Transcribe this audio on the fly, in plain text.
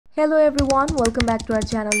Hello everyone, welcome back to our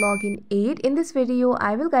channel Login Aid. In this video,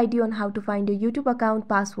 I will guide you on how to find your YouTube account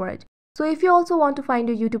password. So if you also want to find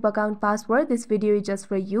your YouTube account password, this video is just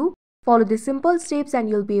for you. Follow the simple steps and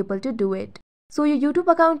you'll be able to do it. So your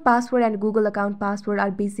YouTube account password and Google account password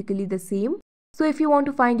are basically the same. So if you want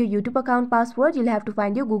to find your YouTube account password, you'll have to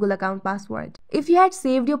find your Google account password. If you had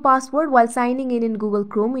saved your password while signing in Google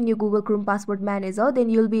Chrome in your Google Chrome password manager, then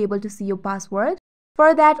you'll be able to see your password.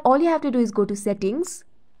 For that, all you have to do is go to settings.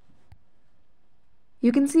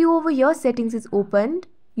 You can see over here settings is opened.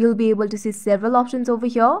 You'll be able to see several options over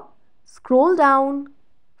here. Scroll down,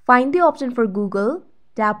 find the option for Google,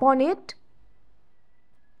 tap on it.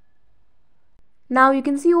 Now you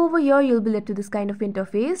can see over here you'll be led to this kind of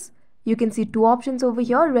interface. You can see two options over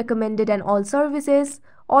here, recommended and all services.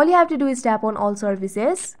 All you have to do is tap on all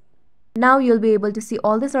services. Now you'll be able to see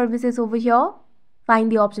all the services over here.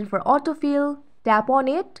 Find the option for autofill, tap on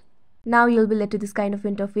it. Now you'll be led to this kind of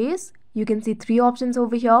interface. You can see three options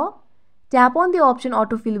over here. Tap on the option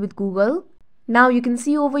autofill with Google. Now you can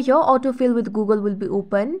see over here autofill with Google will be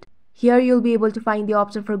opened. Here you'll be able to find the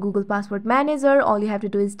option for Google Password Manager. All you have to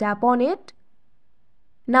do is tap on it.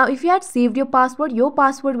 Now if you had saved your password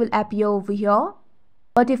will appear over here.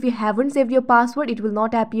 But if you haven't saved your password, it will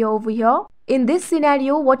not appear over here. In this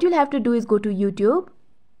scenario, what you'll have to do is go to YouTube.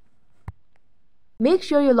 Make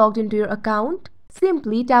sure you're logged into your account.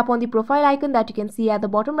 Simply tap on the profile icon that you can see at the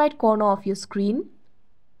bottom right corner of your screen.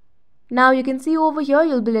 Now you can see over here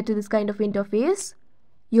you'll be led to this kind of interface.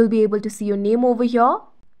 You'll be able to see your name over here.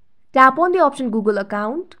 Tap on the option Google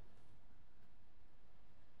account.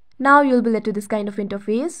 Now you'll be led to this kind of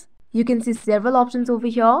interface. You can see several options over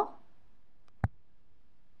here.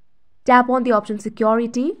 Tap on the option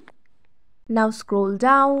security. Now scroll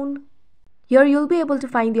down. Here you'll be able to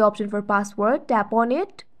find the option for password. Tap on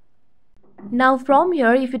it. Now from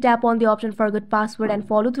here, if you tap on the option forget password and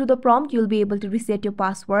follow through the prompt, you'll be able to reset your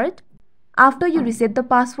password. After you reset the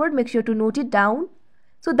password, make sure to note it down.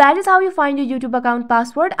 So that is how you find your YouTube account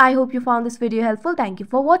password. I hope you found this video helpful. Thank you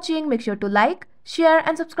for watching. Make sure to like, share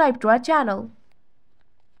and subscribe to our channel.